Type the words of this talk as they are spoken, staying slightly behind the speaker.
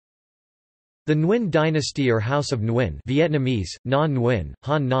The Nguyen Dynasty or House of Nguyen Vietnamese, Na Nguyen,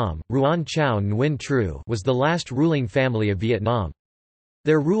 Han Nam, Ruan Chao Nguyen Tru was the last ruling family of Vietnam.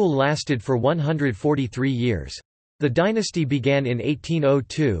 Their rule lasted for 143 years. The dynasty began in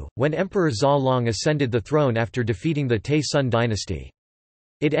 1802, when Emperor Gia Long ascended the throne after defeating the Tay Son dynasty.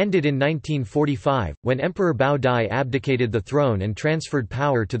 It ended in 1945, when Emperor Bao Dai abdicated the throne and transferred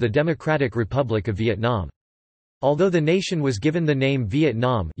power to the Democratic Republic of Vietnam. Although the nation was given the name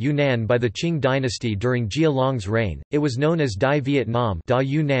Vietnam Yunnan by the Qing dynasty during Gia Long's reign, it was known as Dai Vietnam Da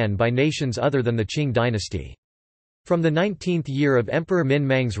Yunnan by nations other than the Qing dynasty. From the 19th year of Emperor Minh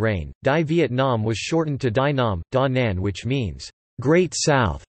Mang's reign, Dai Vietnam was shortened to Dai Nam, Da Nan, which means Great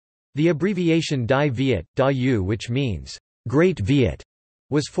South. The abbreviation Dai Viet, Da Yu, which means Great Viet,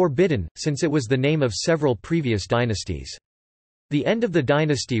 was forbidden, since it was the name of several previous dynasties. The end of the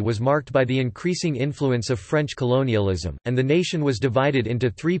dynasty was marked by the increasing influence of French colonialism, and the nation was divided into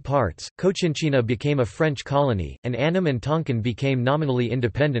three parts. Cochinchina became a French colony, and Annam and Tonkin became nominally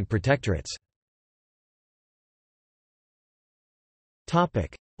independent protectorates.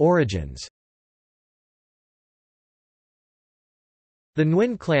 Origins. The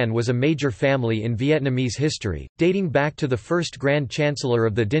Nguyen clan was a major family in Vietnamese history, dating back to the first Grand Chancellor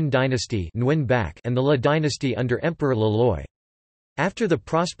of the Dinh dynasty Nguyen Bac and the La dynasty under Emperor Le Loi. After the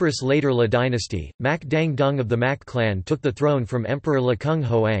prosperous later La dynasty, Mac Dang Dung of the Mac clan took the throne from Emperor Le Kung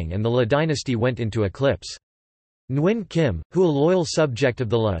Hoang and the La dynasty went into eclipse. Nguyen Kim, who a loyal subject of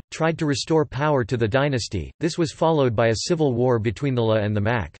the La, tried to restore power to the dynasty. This was followed by a civil war between the La and the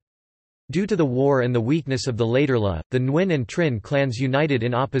Mac. Due to the war and the weakness of the later La, the Nguyen and Trinh clans united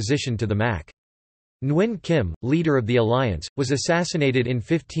in opposition to the Mac. Nguyen Kim, leader of the alliance, was assassinated in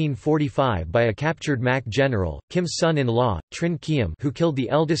 1545 by a captured Mac general. Kim's son-in-law, Trinh Kiem, who killed the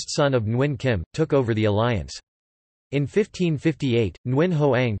eldest son of Nguyen Kim, took over the alliance. In 1558, Nguyen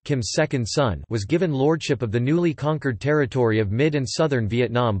Hoang, Kim's second son, was given lordship of the newly conquered territory of mid and southern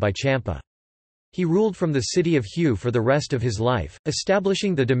Vietnam by Champa. He ruled from the city of Hue for the rest of his life,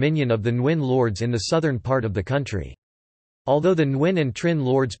 establishing the dominion of the Nguyen lords in the southern part of the country. Although the Nguyen and Trinh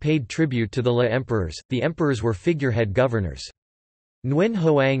lords paid tribute to the La emperors, the emperors were figurehead governors. Nguyen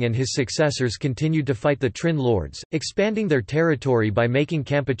Hoang and his successors continued to fight the Trinh lords, expanding their territory by making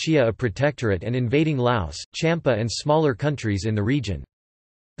Kampuchea a protectorate and invading Laos, Champa and smaller countries in the region.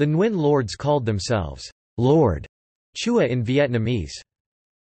 The Nguyen lords called themselves Lord Chua in Vietnamese.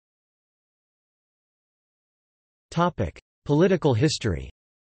 Political history.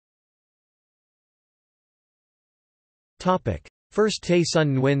 First Tay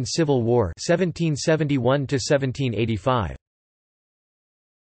Son Nguyen Civil War 1771 to 1785.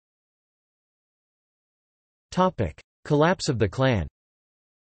 Collapse of the clan.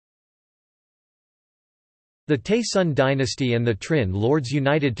 The Tay Son dynasty and the Trinh lords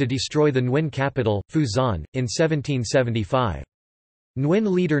united to destroy the Nguyen capital, Phu Son, in 1775. Nguyen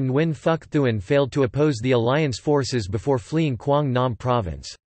leader Nguyen Phuc Thuan failed to oppose the alliance forces before fleeing Quang Nam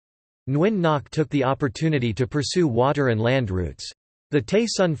province. Nguyen Ngoc took the opportunity to pursue water and land routes. The Tay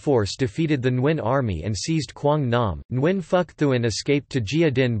Son force defeated the Nguyen army and seized Quang Nam. Nguyen Phuc Thuan escaped to Gia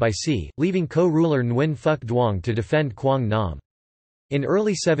Dinh by sea, leaving co-ruler Nguyen Phuc Duong to defend Quang Nam. In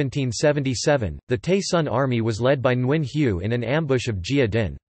early 1777, the Tay Son army was led by Nguyen Hue in an ambush of Gia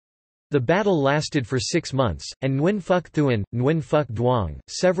Dinh. The battle lasted for 6 months, and Nguyen Phuc Thuan, Nguyen Phuc Duong,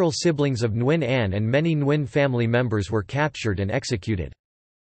 several siblings of Nguyen An and many Nguyen family members were captured and executed.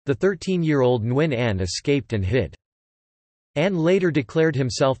 The 13-year-old Nguyen An escaped and hid. An later declared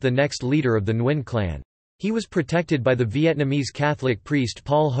himself the next leader of the Nguyen clan. He was protected by the Vietnamese Catholic priest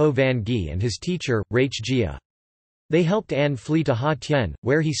Paul Ho Van Ghi and his teacher, Rach Gia. They helped An flee to Ha Tien,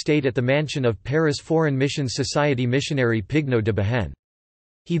 where he stayed at the mansion of Paris Foreign Missions Society missionary Pignot de Behen.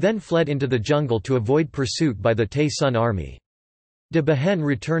 He then fled into the jungle to avoid pursuit by the Tay Son army. De Behen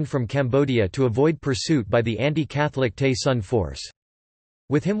returned from Cambodia to avoid pursuit by the anti-Catholic Tay Son force.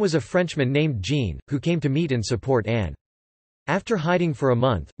 With him was a Frenchman named Jean, who came to meet and support An. After hiding for a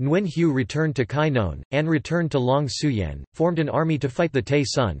month, Nguyen Hue returned to Khai Non, An returned to Long Xuyen, formed an army to fight the Tay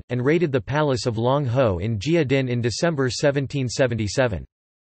Son, and raided the palace of Long Ho in Gia Dinh in December 1777.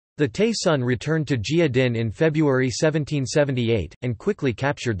 The Tay Son returned to Gia Dinh in February 1778, and quickly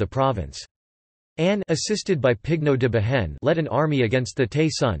captured the province. An, assisted by Pignot de Behen, led an army against the Tay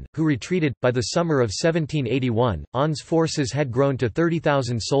Son, who retreated. By the summer of 1781, An's forces had grown to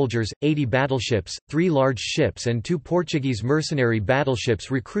 30,000 soldiers, 80 battleships, 3 large ships and 2 Portuguese mercenary battleships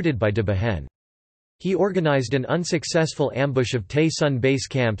recruited by de Behen. He organized an unsuccessful ambush of Tay Son base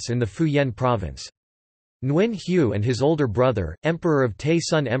camps in the Phu Yen province. Nguyen Hue and his older brother, Emperor of Tay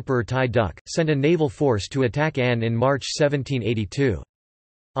Son Emperor Tai Duc, sent a naval force to attack An in March 1782.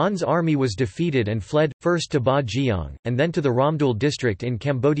 An's army was defeated and fled, first to Ba Giang, and then to the Ramdul district in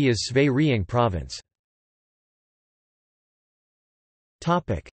Cambodia's Svay Rieng province.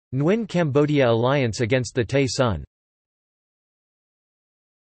 Nguyen-Cambodia alliance against the Tay Son.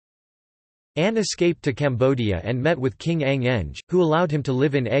 An escaped to Cambodia and met with King Ang Eng, who allowed him to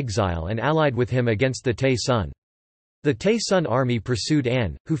live in exile and allied with him against the Tay Son. The Tay Son army pursued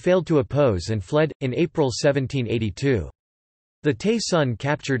An, who failed to oppose and fled, in April 1782. The Tay Son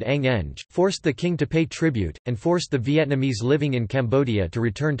captured Ang Eng, forced the king to pay tribute, and forced the Vietnamese living in Cambodia to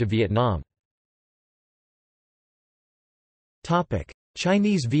return to Vietnam.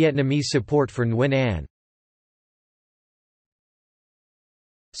 Chinese-Vietnamese support for Nguyen An.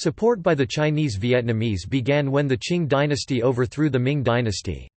 Support by the Chinese-Vietnamese began when the Qing dynasty overthrew the Ming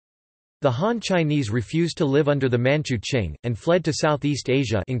dynasty. The Han Chinese refused to live under the Manchu Qing, and fled to Southeast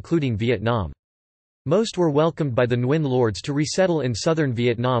Asia including Vietnam. Most were welcomed by the Nguyen lords to resettle in southern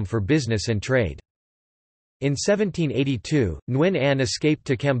Vietnam for business and trade. In 1782, Nguyen An escaped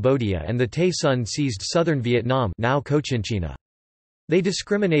to Cambodia and the Tay Son seized southern Vietnam, now Cochinchina. They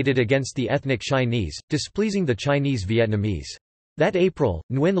discriminated against the ethnic Chinese, displeasing the Chinese Vietnamese. That April,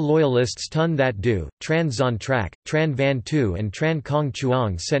 Nguyen loyalists Ton That Du, Tran Xuan Trak, Tran Van Tu and Tran Kong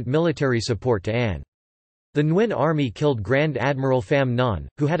Chuang sent military support to An. The Nguyen army killed Grand Admiral Pham Nhan,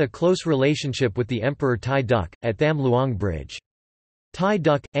 who had a close relationship with the Emperor Tai Duc, at Tham Luang Bridge. Tai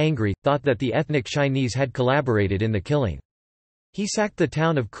Duc, angry, thought that the ethnic Chinese had collaborated in the killing. He sacked the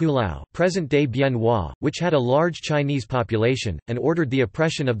town of Kulao, present-day Bien Hoa, which had a large Chinese population, and ordered the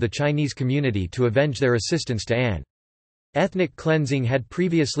oppression of the Chinese community to avenge their assistance to An. Ethnic cleansing had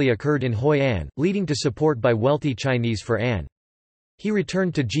previously occurred in Hoi An, leading to support by wealthy Chinese for An. He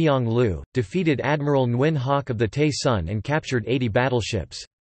returned to Giang Lu, defeated Admiral Nguyen Hoc of the Tay Son and captured 80 battleships.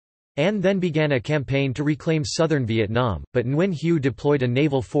 An then began a campaign to reclaim southern Vietnam, but Nguyen Hue deployed a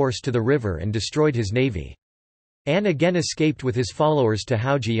naval force to the river and destroyed his navy. An again escaped with his followers to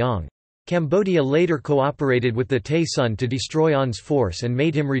Hao Jiang. Cambodia later cooperated with the Tay Son to destroy An's force and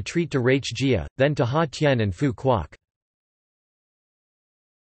made him retreat to Rach Gia, then to Ha Tien and Phu Quoc.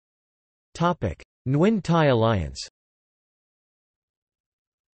 Nguyen-Thai alliance.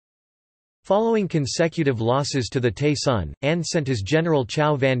 Following consecutive losses to the Tay Son, An sent his general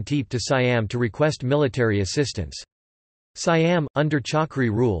Chow Van Teep to Siam to request military assistance. Siam, under Chakri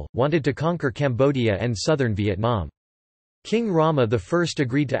rule, wanted to conquer Cambodia and southern Vietnam. King Rama I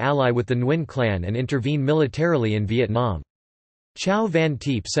agreed to ally with the Nguyen clan and intervene militarily in Vietnam. Chow Van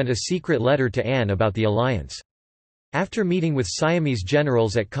Teep sent a secret letter to An about the alliance. After meeting with Siamese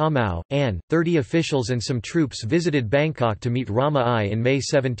generals at Ca Mau, An, 30 officials and some troops visited Bangkok to meet Rama I in May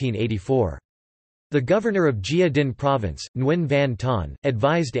 1784. The governor of Gia Dinh province, Nguyen Van Ton,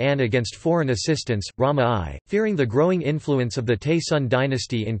 advised An against foreign assistance. Rama I, fearing the growing influence of the Tay Son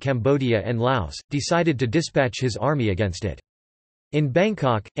dynasty in Cambodia and Laos, decided to dispatch his army against it. In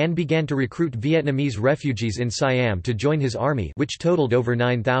Bangkok, An began to recruit Vietnamese refugees in Siam to join his army, which totaled over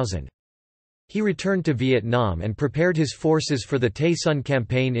 9,000. He returned to Vietnam and prepared his forces for the Tay Son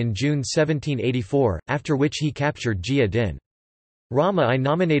campaign in June 1784, after which he captured Gia Dinh. Rama I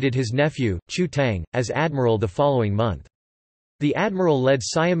nominated his nephew, Chu Tang, as admiral the following month. The admiral led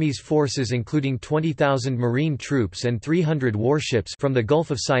Siamese forces including 20,000 marine troops and 300 warships from the Gulf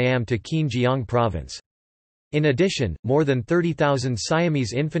of Siam to Kien Giang province. In addition, more than 30,000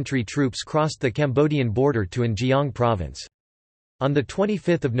 Siamese infantry troops crossed the Cambodian border to An Giang province. On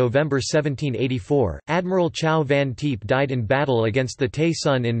 25 November 1784, Admiral Chow Van Teep died in battle against the Tay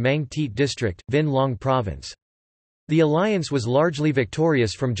Son in Mang Teet district, Vinh Long province. The alliance was largely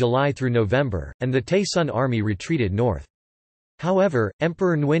victorious from July through November, and the Tay Son army retreated north. However,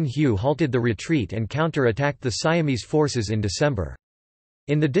 Emperor Nguyen Hue halted the retreat and counter-attacked the Siamese forces in December.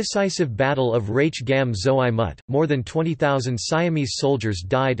 In the decisive Battle of Rach Gam Zoi Mut, more than 20,000 Siamese soldiers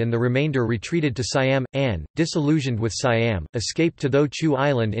died and the remainder retreated to Siam. An, disillusioned with Siam, escaped to Tho Chu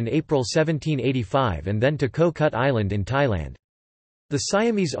Island in April 1785 and then to Ko Kut Island in Thailand. The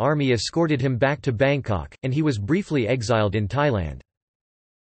Siamese army escorted him back to Bangkok, and he was briefly exiled in Thailand.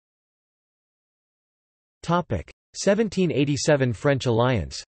 1787 French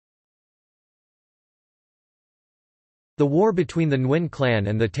alliance. The war between the Nguyen clan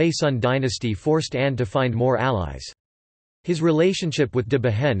and the Tay Son dynasty forced An to find more allies. His relationship with de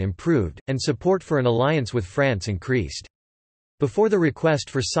Behen improved, and support for an alliance with France increased. Before the request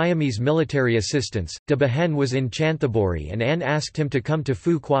for Siamese military assistance, de Behen was in Chanthaburi and An asked him to come to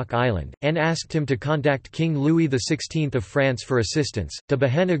Phu Quoc Island. An asked him to contact King Louis XVI of France for assistance. De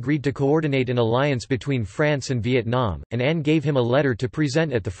Behen agreed to coordinate an alliance between France and Vietnam, and An gave him a letter to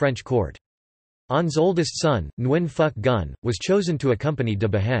present at the French court. An's oldest son, Nguyen Phuc Gun, was chosen to accompany de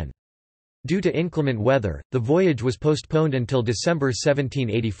Behen. Due to inclement weather, the voyage was postponed until December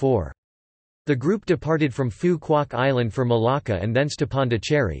 1784. The group departed from Phu Quoc Island for Malacca and thence to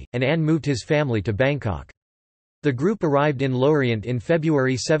Pondicherry, and An moved his family to Bangkok. The group arrived in Lorient in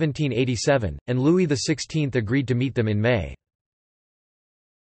February 1787, and Louis XVI agreed to meet them in May.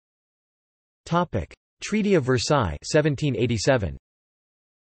 Treaty of Versailles 1787.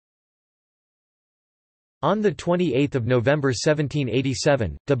 On 28 November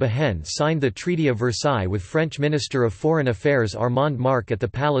 1787, de Behen signed the Treaty of Versailles with French Minister of Foreign Affairs Armand Marc at the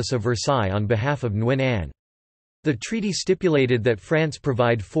Palace of Versailles on behalf of Nguyen An. The treaty stipulated that France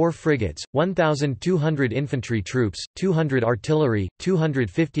provide 4 frigates, 1,200 infantry troops, 200 artillery,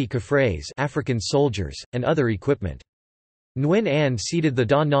 250 coffrets African soldiers, and other equipment. Nguyen An ceded the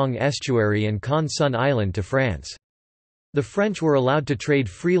Da Nang estuary and Con Son Island to France. The French were allowed to trade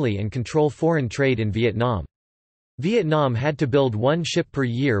freely and control foreign trade in Vietnam. Vietnam had to build 1 ship per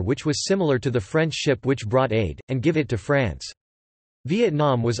year, which was similar to the French ship which brought aid, and give it to France.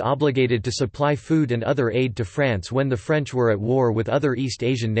 Vietnam was obligated to supply food and other aid to France when the French were at war with other East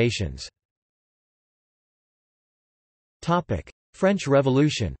Asian nations. French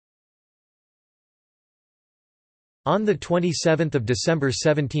Revolution. On 27 December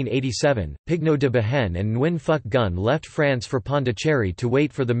 1787, Pignot de Behen and Nguyen Phuc Gun left France for Pondicherry to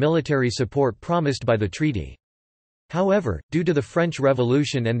wait for the military support promised by the treaty. However, due to the French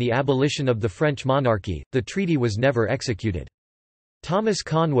Revolution and the abolition of the French monarchy, the treaty was never executed. Thomas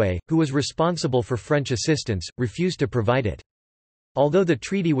Conway, who was responsible for French assistance, refused to provide it. Although the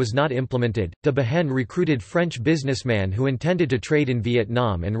treaty was not implemented, de Behen recruited French businessmen who intended to trade in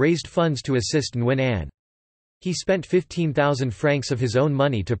Vietnam and raised funds to assist Nguyen An. He spent 15,000 francs of his own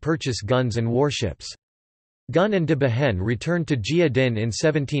money to purchase guns and warships. Gun and de Behen returned to Gia Dinh in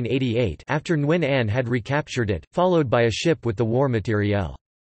 1788 after Nguyen An had recaptured it, followed by a ship with the war matériel.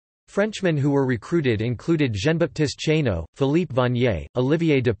 Frenchmen who were recruited included Jean-Baptiste Chesneau, Philippe Vanier,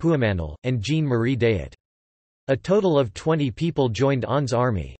 Olivier de Puimanel, and Jean-Marie Dayet. A total of 20 people joined An's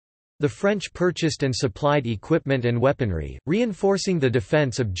army. The French purchased and supplied equipment and weaponry, reinforcing the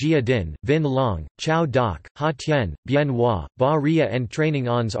defense of Gia Dinh, Vinh Long, Chao Doc, Ha Tien, Bien Hoa, Ba Ria, and training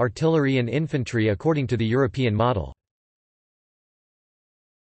An's artillery and infantry according to the European model.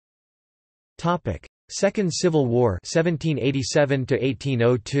 Second Civil War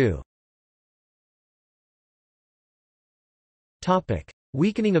 1787–1802.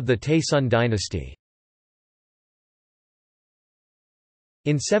 Weakening of the Tay Son dynasty.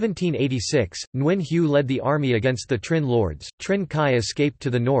 In 1786, Nguyen Hue led the army against the Trinh lords. Trinh Khai escaped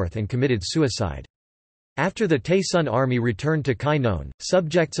to the north and committed suicide. After the Tay Son army returned to Khai Non,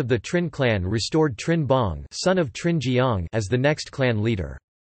 subjects of the Trinh clan restored Trinh Bong, son of Trinh Giang, as the next clan leader.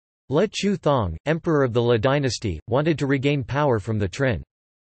 Le Chu Thong, emperor of the Le dynasty, wanted to regain power from the Trinh.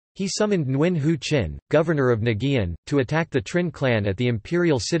 He summoned Nguyen Hu Chin, governor of Nguyen, to attack the Trinh clan at the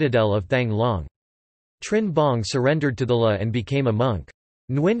imperial citadel of Thang Long. Trinh Bong surrendered to the Le and became a monk.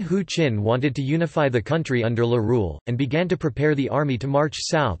 Nguyen Hu Chin wanted to unify the country under Le rule, and began to prepare the army to march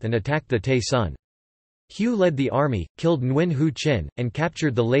south and attack the Tay Son. Hugh led the army, killed Nguyen Hu Chin, and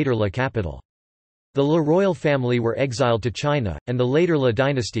captured the later Le capital. The Le royal family were exiled to China, and the later Le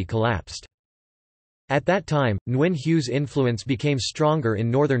dynasty collapsed. At that time, Nguyen Hu's influence became stronger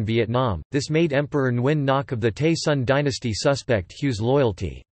in northern Vietnam. This made Emperor Nguyen Ngoc of the Tay Son dynasty suspect Hu's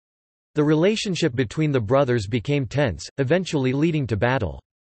loyalty. The relationship between the brothers became tense, eventually leading to battle.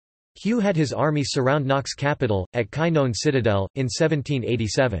 Hugh had his army surround Ngoc's capital, at Khai Non Citadel, in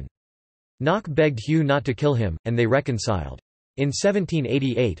 1787. Ngoc begged Hugh not to kill him, and they reconciled. In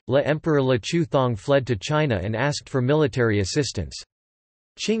 1788, Le Emperor Le Chu Thong fled to China and asked for military assistance.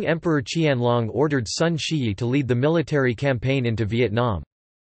 Qing Emperor Qianlong ordered Sun Shiyi to lead the military campaign into Vietnam.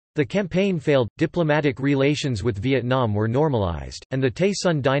 The campaign failed, diplomatic relations with Vietnam were normalized, and the Tay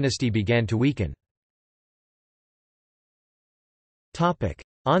Son dynasty began to weaken.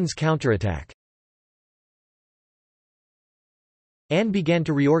 An's counterattack. An began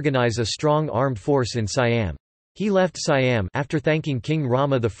to reorganize a strong armed force in Siam. He left Siam after thanking King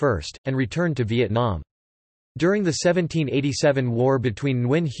Rama I, and returned to Vietnam. During the 1787 war between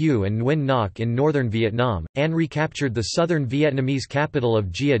Nguyen Hue and Nguyen Ngoc in northern Vietnam, An recaptured the southern Vietnamese capital of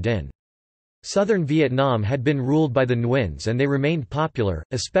Gia Dinh. Southern Vietnam had been ruled by the Nguyen's and they remained popular,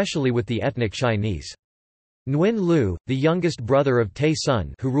 especially with the ethnic Chinese. Nguyen Lu, the youngest brother of Tay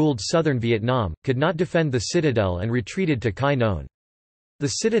Son who ruled southern Vietnam, could not defend the citadel and retreated to Khai Non. The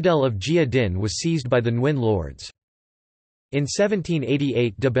citadel of Gia Dinh was seized by the Nguyen lords. In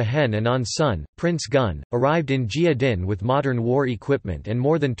 1788 de Behen and on son, Prince Gun, arrived in Gia Dinh with modern war equipment and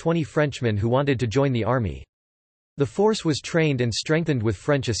more than 20 Frenchmen who wanted to join the army. The force was trained and strengthened with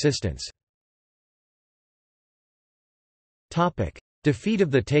French assistance. Defeat of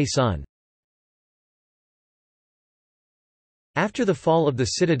the Tay Son. After the fall of the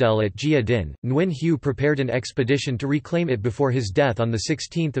citadel at Gia Dinh, Nguyen Hue prepared an expedition to reclaim it before his death on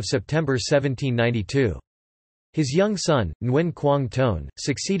 16 September 1792. His young son, Nguyen Quang Ton,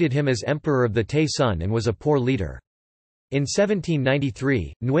 succeeded him as Emperor of the Tay Son and was a poor leader. In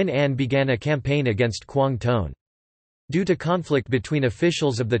 1793, Nguyen An began a campaign against Quang Ton. Due to conflict between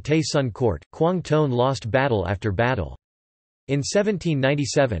officials of the Tay Son court, Quang Ton lost battle after battle. In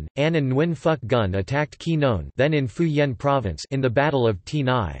 1797, An and Nguyen Phuc Gun attacked Qui Non, then in Phu Yen province, in the Battle of Thi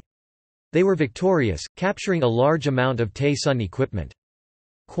Nai. They were victorious, capturing a large amount of Tay Son equipment.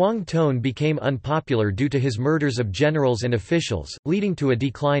 Quang Ton became unpopular due to his murders of generals and officials, leading to a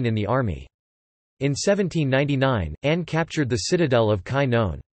decline in the army. In 1799, An captured the citadel of Kai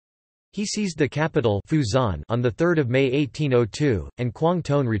Non. He seized the capital Phu Zan on 3 May 1802, and Quang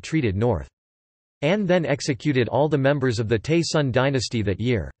Ton retreated north. An then executed all the members of the Tay Son dynasty that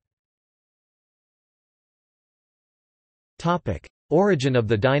year. Origin of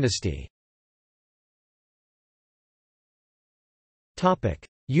the dynasty.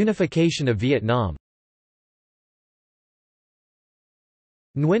 Unification of Vietnam.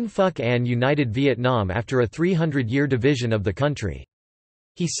 Nguyen Phuc An united Vietnam after a 300-year division of the country.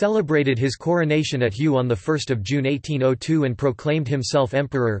 He celebrated his coronation at Hue on 1 June 1802 and proclaimed himself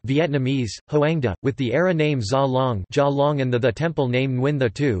Emperor Vietnamese, Hoang Da, with the era name Gia Long and the temple name Nguyen The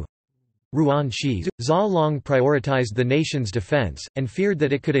Tu. Ruan Shi. Gia Long prioritized the nation's defense, and feared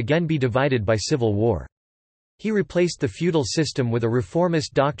that it could again be divided by civil war. He replaced the feudal system with a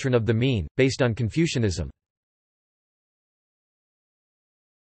reformist doctrine of the mean, based on Confucianism.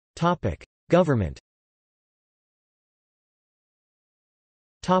 Government.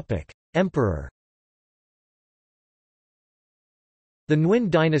 Emperor. The Nguyen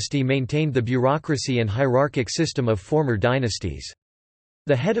dynasty maintained the bureaucracy and hierarchic system of former dynasties.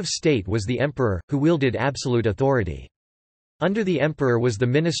 The head of state was the emperor, who wielded absolute authority. Under the emperor was the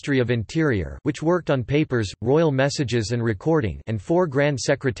Ministry of Interior, which worked on papers, royal messages and recording, and 4 grand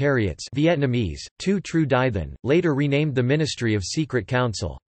secretariats Vietnamese, 2 Tru Dai Than, later renamed the Ministry of Secret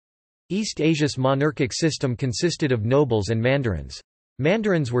Council. East Asia's monarchic system consisted of nobles and mandarins.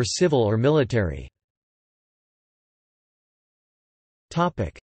 Mandarins were civil or military.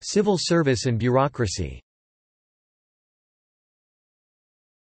 Civil service and bureaucracy.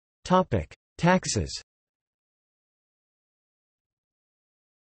 Taxes.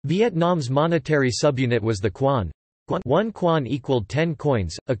 Vietnam's monetary subunit was the quan. 1 quan equaled 10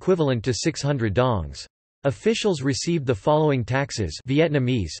 coins, equivalent to 600 dongs. Officials received the following taxes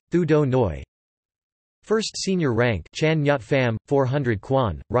Vietnamese, Thu Do Noi. First senior rank Chan Nyat Pham, 400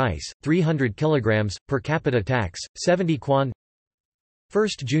 quan, rice, 300 kg, per capita tax, 70 quan.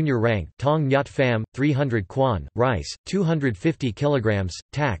 First junior rank Tong Nyat Pham, 300 quan, rice, 250 kg,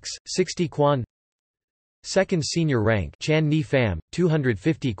 tax, 60 quan. Second senior rank Chan Ni Pham,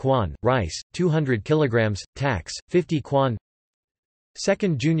 250 quan, rice, 200 kg, tax, 50 quan.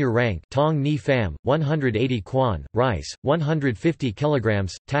 Second junior rank Tong Ni Pham, 180 quan, rice, 150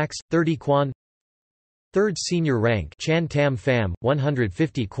 kg, tax, 30 quan. Third senior rank Chan Tam Pham,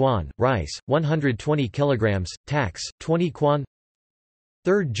 150 quan, rice, 120 kg, tax, 20 quan.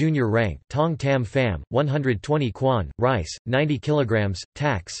 Third junior rank Tong Tam Pham, 120 quan, rice, 90 kg,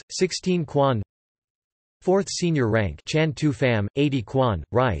 tax, 16 quan. Fourth senior rank Chan Tu Pham, 80 quan,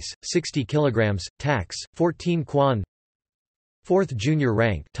 rice, 60 kg, tax, 14 quan. Fourth junior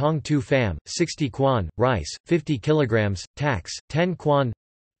rank Tong Tu Pham, 60 quan, rice, 50 kg, tax, 10 quan.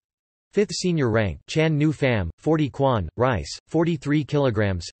 Fifth senior rank Chan Nu Pham, 40 quan, rice, 43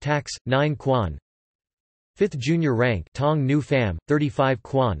 kg, tax, 9 quan. Fifth junior rank Tong Nu Pham, 35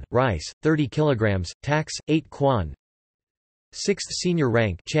 quan, rice, 30 kg, tax, 8 quan. Sixth senior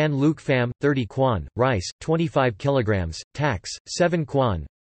rank Chan Luc Pham, 30 quan, rice, 25 kg, tax, 7 quan.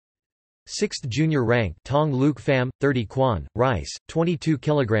 Sixth junior rank Tong Luc Pham, 30 quan, rice, 22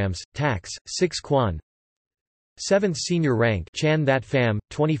 kg, tax, 6 quan. Seventh senior rank Chan That Pham,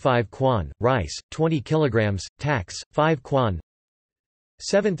 25 quan, rice, 20 kg, tax, 5 quan.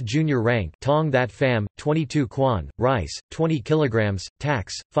 Seventh junior rank Tong That Pham, 22 quan, rice, 20 kg,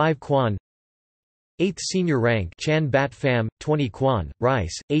 tax, 5 quan. Eighth senior rank Chan Bat Pham, 20 quan,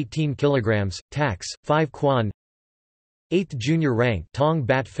 rice, 18 kg, tax, 5 quan. Eighth junior rank Tong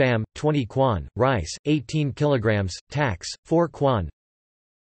Bat Pham, 20 quan, rice, 18 kg, tax, 4 quan.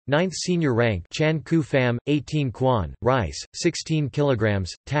 9th senior rank Chan Ku Pham, 18 kwan, rice, 16 kg,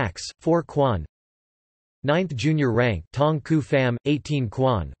 tax, 4 kwan. 9th junior rank Tong Ku Pham, 18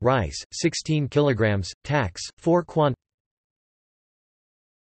 kwan, rice, 16 kg, tax, 4 kwan.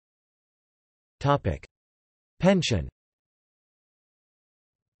 Pension.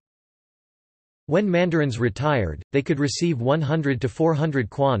 When mandarins retired, they could receive 100 to 400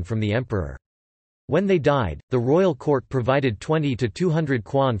 kwan from the emperor. When they died, the royal court provided 20 to 200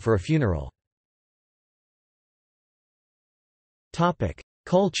 kwan for a funeral.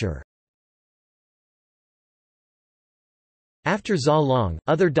 Culture. After Zhao Long,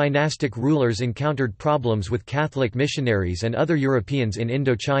 other dynastic rulers encountered problems with Catholic missionaries and other Europeans in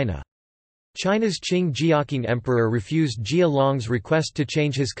Indochina. China's Qing Jiaqing Emperor refused Jia Long's request to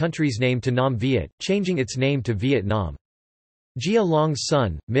change his country's name to Nam Viet, changing its name to Vietnam. Jia Long's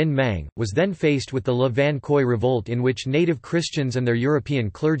son, Min Mang, was then faced with the Le Van Khoi revolt in which native Christians and their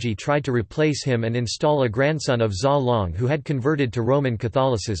European clergy tried to replace him and install a grandson of Zhao Long who had converted to Roman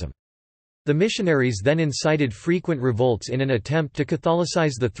Catholicism. The missionaries then incited frequent revolts in an attempt to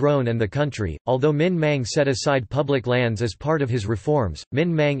Catholicize the throne and the country. Although Min Mang set aside public lands as part of his reforms,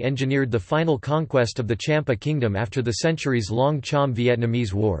 Min Mang engineered the final conquest of the Champa kingdom after the centuries-long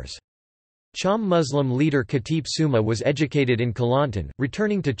Cham-Vietnamese wars. Cham Muslim leader Khatib Suma was educated in Kelantan,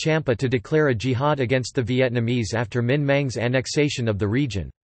 returning to Champa to declare a jihad against the Vietnamese after Min Mang's annexation of the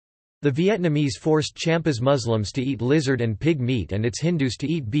region. The Vietnamese forced Champa's Muslims to eat lizard and pig meat and its Hindus to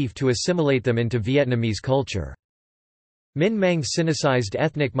eat beef to assimilate them into Vietnamese culture. Min Mang sinicized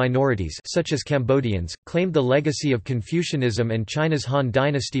ethnic minorities such as Cambodians, claimed the legacy of Confucianism and China's Han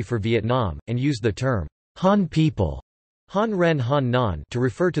Dynasty for Vietnam, and used the term Han people Han Ren Han Nan to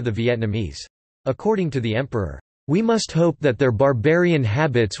refer to the Vietnamese. According to the emperor, "We must hope that their barbarian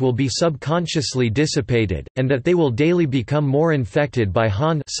habits will be subconsciously dissipated, and that they will daily become more infected by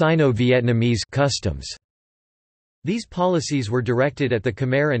Han Sino-Vietnamese customs." These policies were directed at the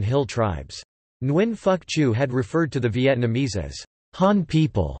Khmer and Hill tribes. Nguyen Phuc Chu had referred to the Vietnamese as Han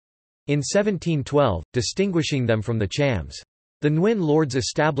people in 1712, distinguishing them from the Chams. The Nguyen lords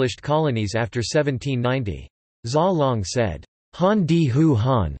established colonies after 1790. Zhao Long said, "Han Di Hu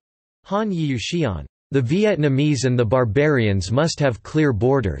Han, Han Yiu Xian. The Vietnamese and the barbarians must have clear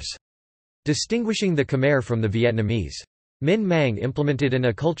borders," distinguishing the Khmer from the Vietnamese. Min Mang implemented an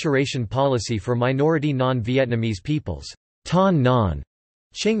acculturation policy for minority non-Vietnamese peoples. Tan Nan,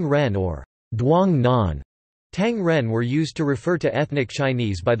 Ching Ren or Duong Nan, Tang Ren were used to refer to ethnic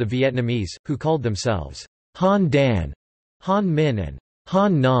Chinese by the Vietnamese, who called themselves Han Dan, Han Min and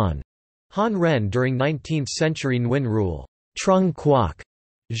Han Nan. Han Ren during 19th-century Nguyen rule. Trung Quoc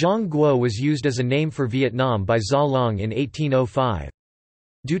Zhang Guo was used as a name for Vietnam by Zhao Long in 1805.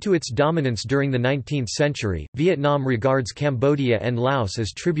 Due to its dominance during the 19th century, Vietnam regards Cambodia and Laos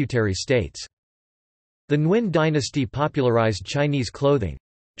as tributary states. The Nguyen dynasty popularized Chinese clothing.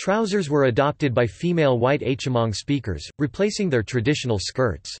 Trousers were adopted by female white Hmong speakers, replacing their traditional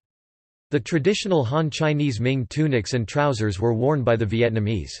skirts. The traditional Han Chinese Ming tunics and trousers were worn by the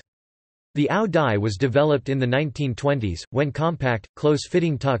Vietnamese. The Ao Dai was developed in the 1920s, when compact,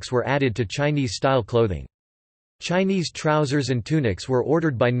 close-fitting tucks were added to Chinese-style clothing. Chinese trousers and tunics were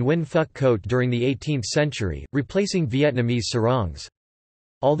ordered by Nguyen Phuc coat during the 18th century, replacing Vietnamese sarongs.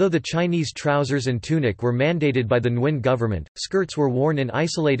 Although the Chinese trousers and tunic were mandated by the Nguyen government, skirts were worn in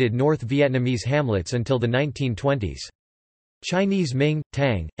isolated North Vietnamese hamlets until the 1920s. Chinese Ming,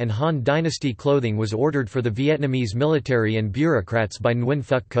 Tang, and Han dynasty clothing was ordered for the Vietnamese military and bureaucrats by Nguyen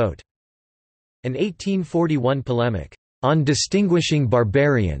Phuc coat. An 1841 polemic, "on distinguishing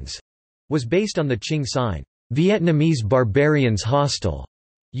barbarians," was based on the Qing sign, "Vietnamese barbarians hostile."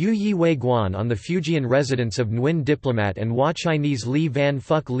 Yu Yi Wei Guan on the Fujian residence of Nguyen diplomat and Hua Chinese Li Van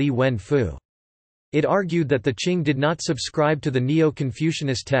Phuc Li Wen Fu. It argued that the Qing did not subscribe to the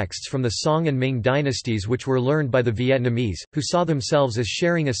Neo-Confucianist texts from the Song and Ming dynasties which were learned by the Vietnamese, who saw themselves as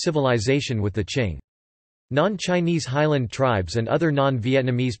sharing a civilization with the Qing. Non-Chinese highland tribes and other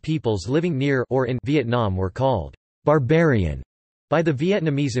non-Vietnamese peoples living near or in Vietnam were called barbarian by the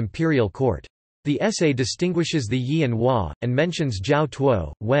Vietnamese imperial court. The essay distinguishes the Yi and Hua, and mentions Jiao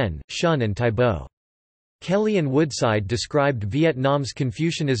Tuo, Wen, Shun and Taibo. Kelly and Woodside described Vietnam's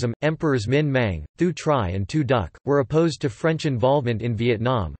Confucianism. Emperors Min Mang, Thu Tri and Tu Duc, were opposed to French involvement in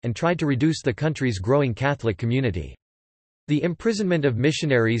Vietnam, and tried to reduce the country's growing Catholic community. The imprisonment of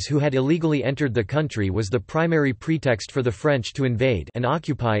missionaries who had illegally entered the country was the primary pretext for the French to invade and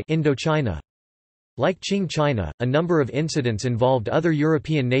occupy Indochina. Like Qing China, a number of incidents involved other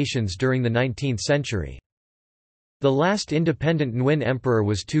European nations during the 19th century. The last independent Nguyen emperor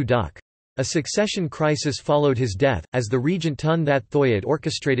was Tu Duc. A succession crisis followed his death, as the regent Tun That Thoyat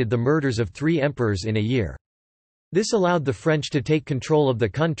orchestrated the murders of 3 emperors in a year. This allowed the French to take control of the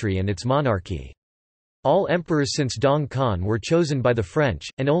country and its monarchy. All emperors since Dong Khan were chosen by the French,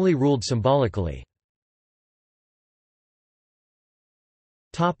 and only ruled symbolically.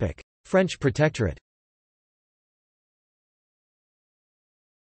 French protectorate.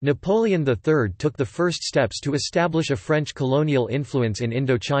 Napoleon III took the first steps to establish a French colonial influence in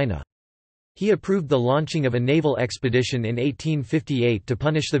Indochina. He approved the launching of a naval expedition in 1858 to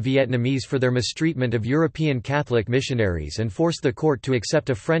punish the Vietnamese for their mistreatment of European Catholic missionaries and forced the court to accept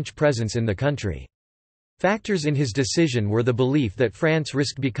a French presence in the country. Factors in his decision were the belief that France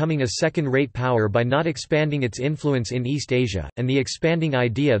risked becoming a second-rate power by not expanding its influence in East Asia, and the expanding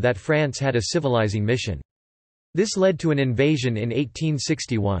idea that France had a civilizing mission. This led to an invasion in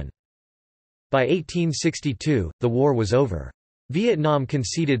 1861. By 1862, the war was over. Vietnam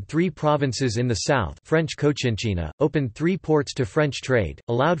conceded 3 provinces in the south, French Cochinchina, opened 3 ports to French trade,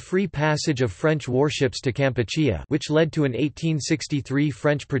 allowed free passage of French warships to Kampuchea, which led to an 1863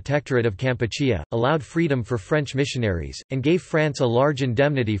 French protectorate of Kampuchea, allowed freedom for French missionaries, and gave France a large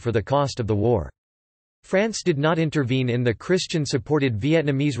indemnity for the cost of the war. France did not intervene in the Christian-supported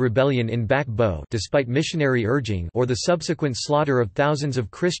Vietnamese rebellion in Bac Bo despite missionary urging or the subsequent slaughter of thousands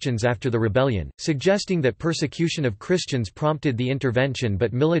of Christians after the rebellion, suggesting that persecution of Christians prompted the intervention,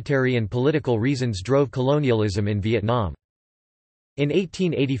 but military and political reasons drove colonialism in Vietnam. In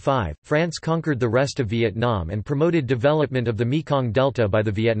 1885, France conquered the rest of Vietnam and promoted development of the Mekong Delta by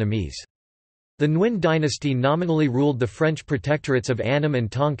the Vietnamese. The Nguyen Dynasty nominally ruled the French protectorates of Annam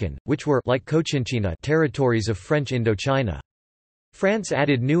and Tonkin, which were like Cochinchina territories of French Indochina. France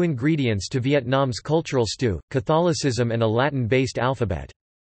added new ingredients to Vietnam's cultural stew, Catholicism and a Latin-based alphabet.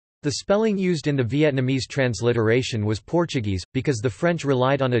 The spelling used in the Vietnamese transliteration was Portuguese, because the French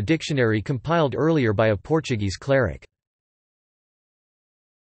relied on a dictionary compiled earlier by a Portuguese cleric.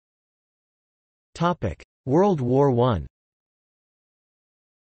 World War I.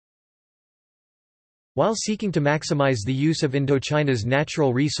 While seeking to maximize the use of Indochina's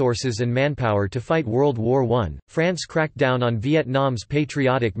natural resources and manpower to fight World War I, France cracked down on Vietnam's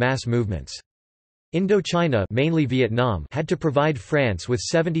patriotic mass movements. Indochina, mainly Vietnam, had to provide France with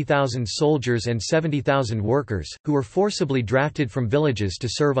 70,000 soldiers and 70,000 workers, who were forcibly drafted from villages to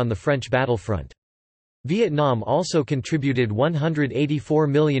serve on the French battlefront. Vietnam also contributed 184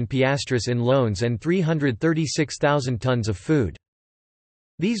 million piastres in loans and 336,000 tons of food.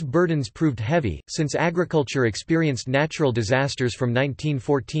 These burdens proved heavy, since agriculture experienced natural disasters from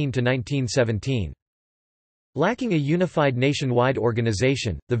 1914 to 1917. Lacking a unified nationwide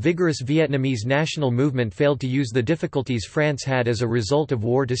organization, the vigorous Vietnamese national movement failed to use the difficulties France had as a result of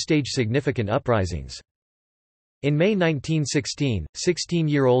war to stage significant uprisings. In May 1916,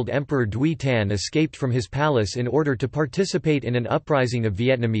 16-year-old Emperor Duy Tan escaped from his palace in order to participate in an uprising of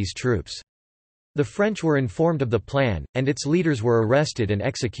Vietnamese troops. The French were informed of the plan, and its leaders were arrested and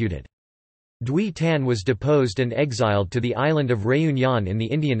executed. Duy Tan was deposed and exiled to the island of Réunion in the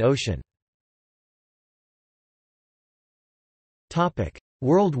Indian Ocean.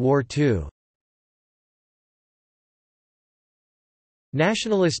 World War II.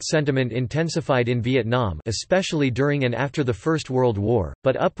 Nationalist sentiment intensified in Vietnam, especially during and after the First World War,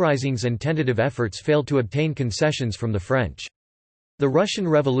 but uprisings and tentative efforts failed to obtain concessions from the French. The Russian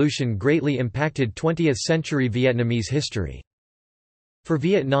Revolution greatly impacted 20th-century Vietnamese history. For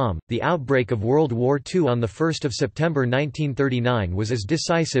Vietnam, the outbreak of World War II on 1 September 1939 was as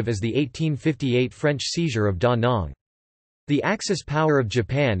decisive as the 1858 French seizure of Da Nang. The Axis power of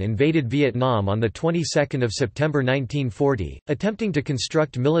Japan invaded Vietnam on the 22nd of September 1940, attempting to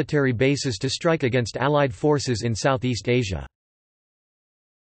construct military bases to strike against Allied forces in Southeast Asia.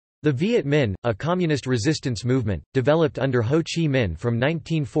 The Viet Minh, a communist resistance movement, developed under Ho Chi Minh from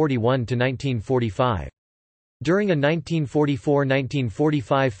 1941 to 1945. During a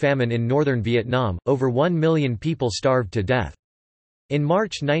 1944–1945 famine in northern Vietnam, over 1 million people starved to death. In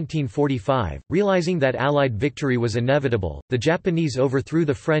March 1945, realizing that Allied victory was inevitable, the Japanese overthrew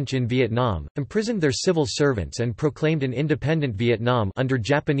the French in Vietnam, imprisoned their civil servants and proclaimed an independent Vietnam under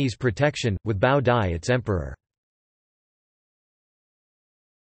Japanese protection, with Bao Dai its emperor.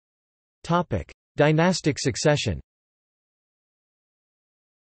 Dynastic succession.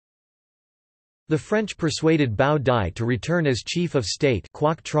 The French persuaded Bao Dai to return as chief of state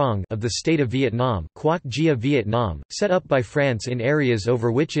of the state of Vietnam, Quoc Gia Vietnam, set up by France in areas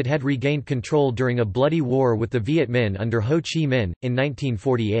over which it had regained control during a bloody war with the Viet Minh under Ho Chi Minh, in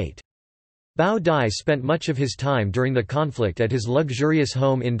 1948. Bao Dai spent much of his time during the conflict at his luxurious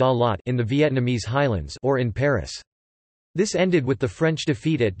home in Da Lat in the Vietnamese highlands or in Paris. This ended with the French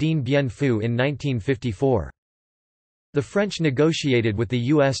defeat at Dien Bien Phu in 1954. The French negotiated with the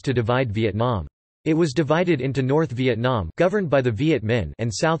U.S. to divide Vietnam. It was divided into North Vietnam, governed by the Viet Minh,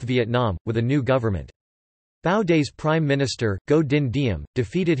 and South Vietnam, with a new government. Bao Dai's prime minister, Ngo Dinh Diem,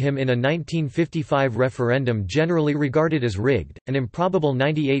 defeated him in a 1955 referendum generally regarded as rigged. An improbable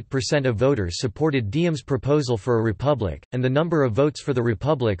 98% of voters supported Diem's proposal for a republic, and the number of votes for the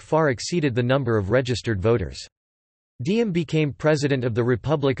republic far exceeded the number of registered voters. Diem became president of the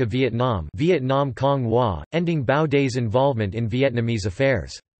Republic of Vietnam, Vietnam Cong Hoa, ending Bao Dai's involvement in Vietnamese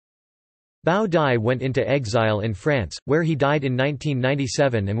affairs. Bao Dai went into exile in France, where he died in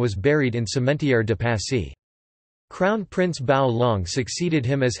 1997 and was buried in Cimetière de Passy. Crown Prince Bao Long succeeded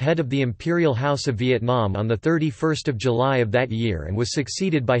him as head of the Imperial House of Vietnam on 31 July of that year and was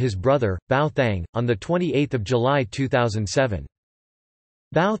succeeded by his brother, Bao Thang, on 28 July 2007.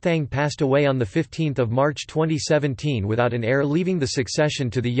 Bao Thang passed away on 15 March 2017 without an heir, leaving the succession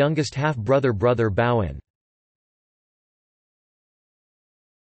to the youngest half-brother Bao En.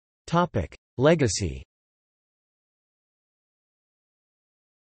 Legacy.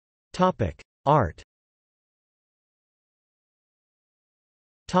 Art.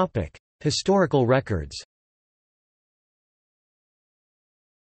 Historical records.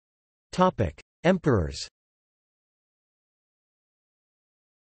 Emperors.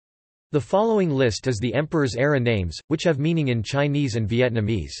 The following list is the emperor's era names, which have meaning in Chinese and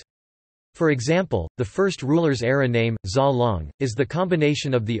Vietnamese. For example, the first ruler's era name, Za Long, is the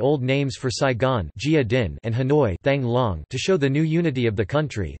combination of the old names for Saigon Jia Din and Hanoi Thang Long to show the new unity of the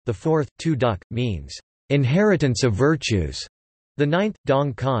country. The fourth, Tu Duc, means inheritance of virtues. The ninth,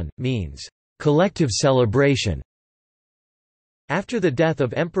 Dong Khan, means collective celebration. After the death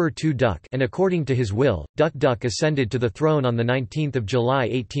of Emperor Tu Duc and according to his will, Duc Duc ascended to the throne on 19 July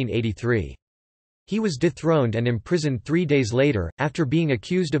 1883. He was dethroned and imprisoned 3 days later, after being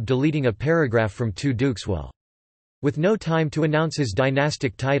accused of deleting a paragraph from Tu Duc's will. With no time to announce his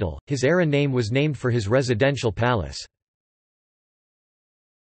dynastic title, his era name was named for his residential palace.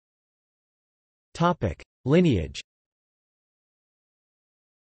 Lineage.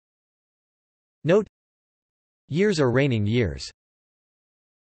 Note: years are reigning years.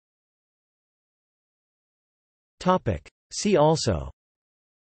 See also: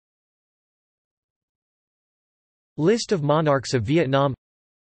 List of monarchs of Vietnam,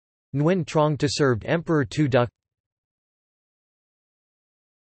 Nguyen Trong to served Emperor Tu Duc.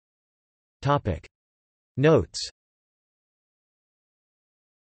 Notes.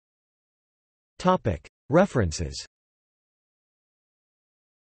 References.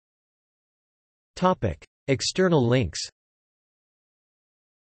 External links.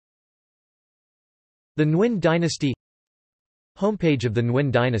 The Nguyen Dynasty. Homepage of the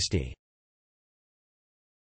Nguyen Dynasty.